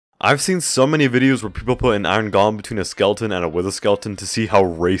I've seen so many videos where people put an iron golem between a skeleton and a wither skeleton to see how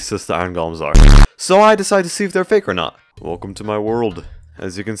racist the iron golems are. So I decided to see if they're fake or not. Welcome to my world.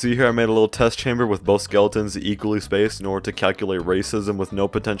 As you can see here, I made a little test chamber with both skeletons equally spaced in order to calculate racism with no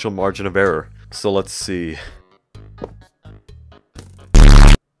potential margin of error. So let's see.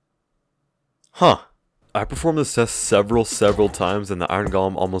 Huh. I performed this test several times and the iron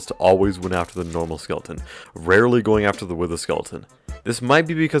golem almost always went after the normal skeleton, rarely going after the wither skeleton. This might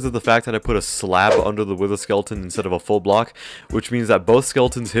be because of the fact that I put a slab under the wither skeleton instead of a full block, which means that both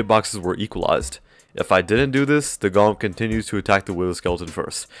skeletons' hitboxes were equalized. If I didn't do this, the golem continues to attack the wither skeleton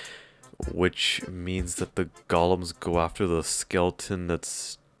first, which means that the golems go after the skeleton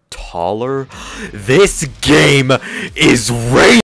that's taller. This game is racist!